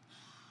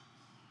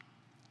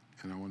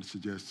 And I want to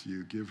suggest to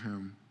you, give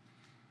him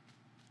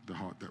the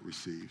heart that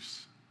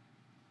receives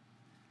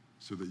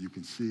so that you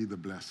can see the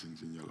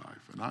blessings in your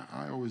life. And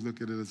I always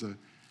look at it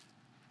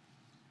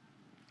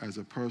as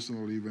a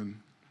personal, even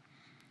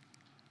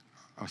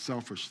a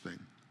selfish thing.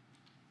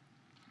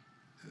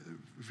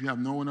 If you have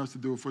no one else to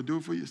do it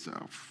for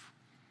yourself.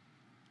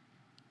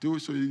 Do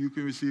it so you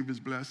can receive his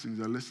blessings.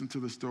 I listened to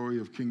the story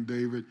of King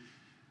David,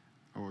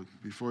 or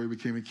before he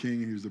became a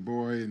king, he was a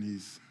boy, and he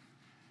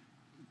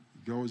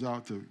goes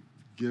out to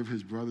give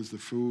his brothers the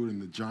food,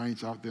 and the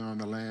giants out there on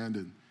the land,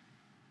 and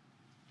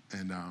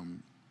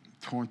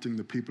taunting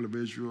the people of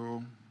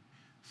Israel,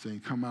 saying,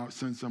 come out,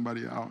 send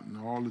somebody out, and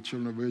all the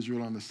children of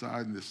Israel on the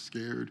side, and they're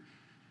scared.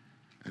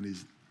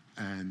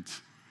 And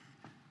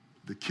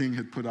the king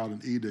had put out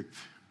an edict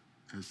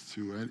as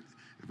to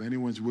if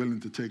anyone's willing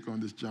to take on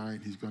this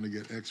giant, he's going to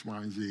get X, Y,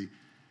 and Z.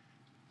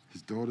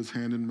 His daughter's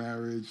hand in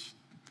marriage,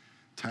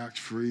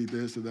 tax-free,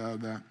 this or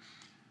that.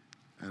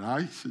 And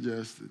I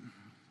suggested,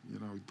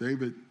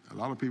 David, a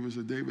lot of people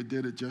said David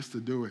did it just to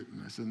do it.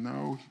 And I said,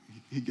 no,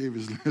 he gave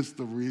his list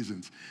of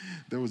reasons.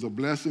 There was a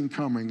blessing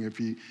coming if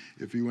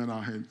he went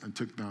out and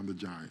took down the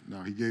giant.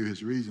 Now, he gave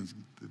his reasons.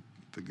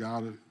 The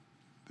God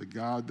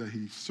that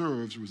he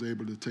serves was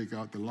able to take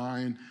out the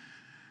lion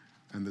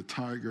and the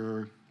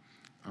tiger.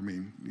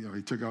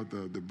 He took out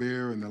the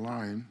bear and the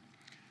lion.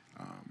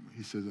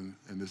 He says, and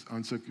this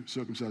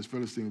uncircumcised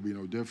Philistine will be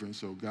no different.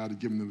 So God had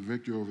given them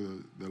victory over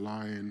the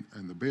lion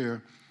and the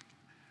bear.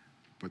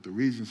 But the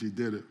reasons he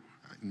did it,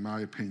 in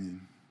my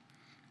opinion,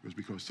 was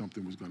because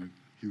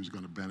he was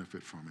going to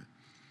benefit from it.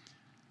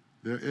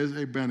 There is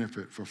a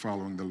benefit for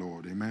following the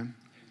Lord. Amen?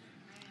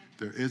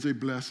 There is a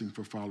blessing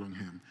for following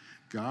him.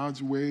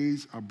 God's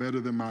ways are better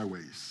than my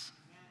ways.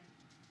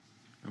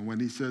 And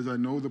when he says, I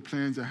know the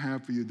plans I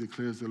have for you,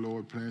 declares the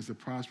Lord, plans to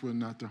prosper and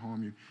not to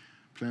harm you,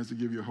 plans to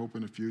give you hope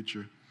in the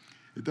future.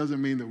 It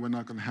doesn't mean that we're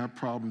not going to have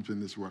problems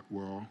in this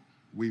world.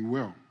 We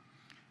will.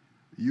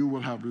 You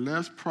will have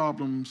less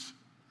problems.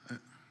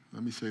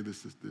 Let me say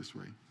this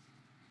way.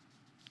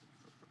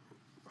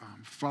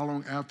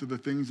 Following after the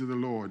things of the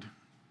Lord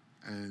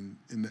and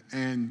in the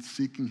end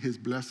seeking his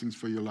blessings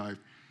for your life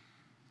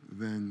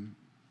than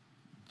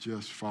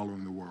just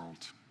following the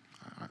world.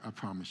 I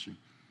promise you.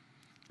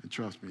 And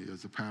trust me,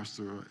 as a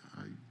pastor,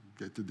 I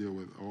get to deal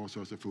with all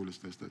sorts of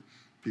foolishness that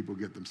people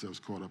get themselves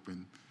caught up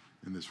in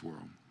this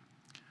world.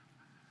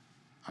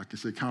 I can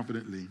say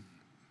confidently,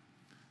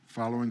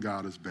 following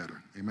God is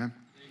better. Amen?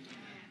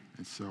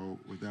 And so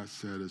with that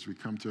said, as we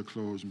come to a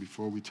close and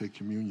before we take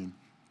communion,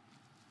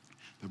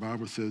 the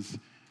Bible says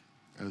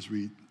as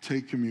we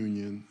take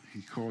communion,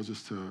 he calls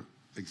us to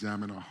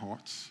examine our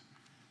hearts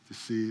to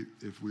see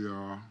if we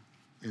are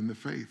in the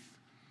faith.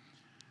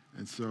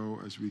 And so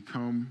as we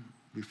come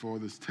before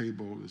this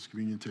table, this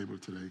communion table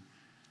today,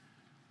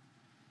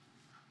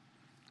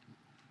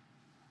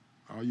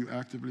 are you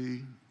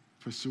actively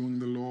pursuing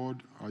the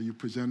Lord? Are you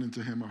presenting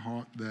to him a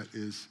heart that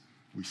is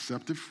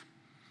receptive?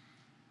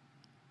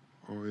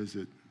 Or is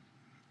it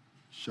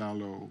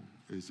shallow?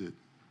 Is it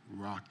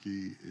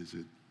rocky? Is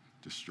it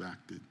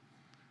distracted?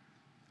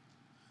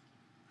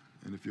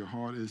 And if your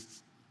heart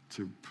is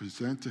to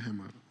present to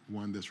him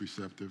one that's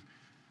receptive,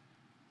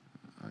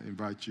 I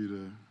invite you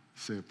to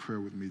say a prayer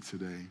with me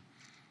today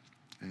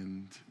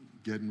and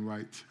get in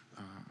right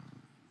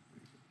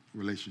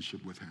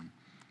relationship with him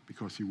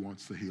because he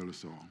wants to heal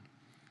us all.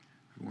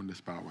 We want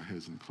to bow our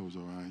heads and close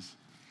our eyes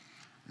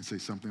and say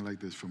something like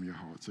this from your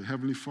heart. Say,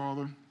 Heavenly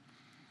Father,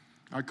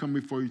 I come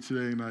before you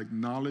today and I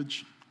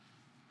acknowledge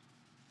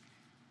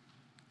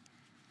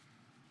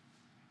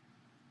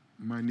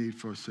my need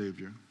for a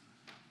Savior.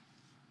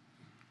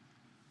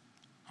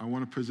 I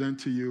want to present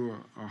to you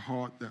a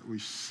heart that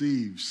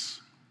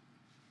receives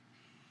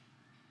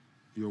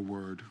your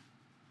word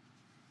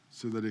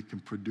so that it can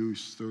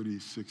produce 30,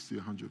 60,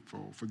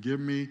 100-fold. Forgive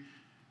me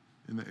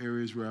in the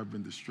areas where I've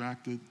been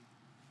distracted.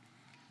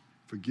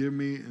 Forgive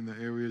me in the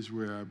areas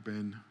where I've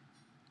been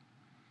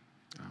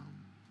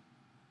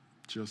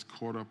just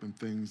caught up in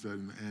things that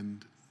in the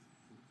end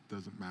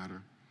doesn't matter.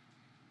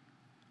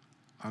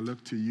 I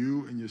look to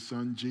you and your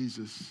son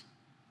Jesus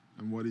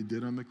and what he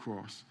did on the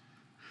cross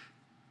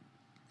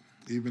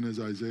even as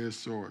Isaiah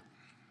saw it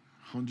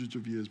hundreds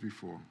of years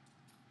before.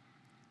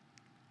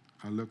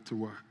 I look to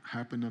what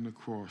happened on the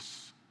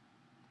cross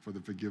for the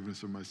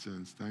forgiveness of my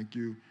sins. Thank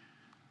you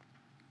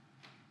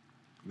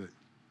that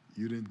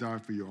you didn't die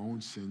for your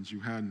own sins. You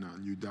had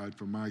none. You died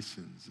for my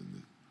sins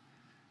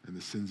and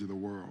the sins of the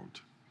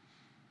world.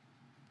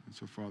 And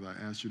so, Father,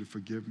 I ask you to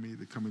forgive me,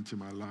 to come into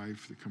my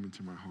life, to come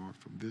into my heart.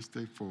 From this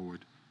day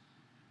forward,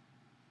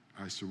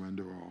 I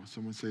surrender all.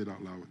 Someone say it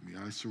out loud with me.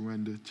 I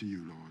surrender to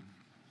you, Lord.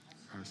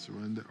 I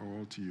surrender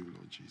all to you,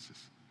 Lord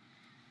Jesus.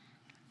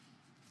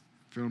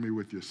 Fill me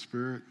with your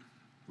spirit,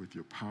 with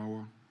your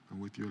power,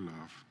 and with your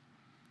love.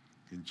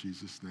 In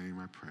Jesus' name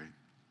I pray.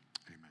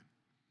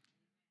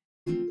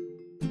 Amen.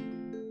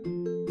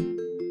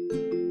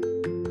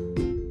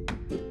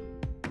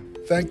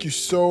 Thank you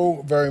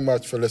so very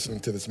much for listening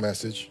to this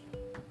message.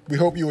 We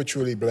hope you were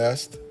truly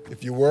blessed.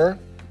 If you were,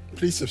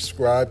 please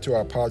subscribe to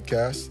our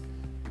podcast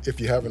if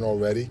you haven't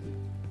already,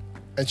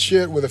 and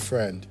share it with a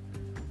friend.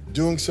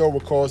 Doing so will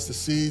cause the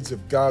seeds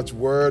of God's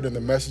word and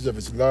the message of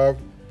his love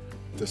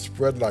to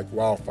spread like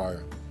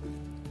wildfire.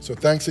 So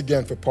thanks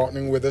again for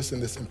partnering with us in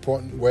this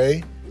important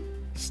way.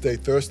 Stay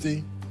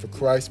thirsty for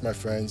Christ, my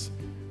friends,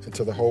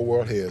 until the whole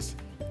world hears.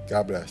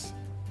 God bless.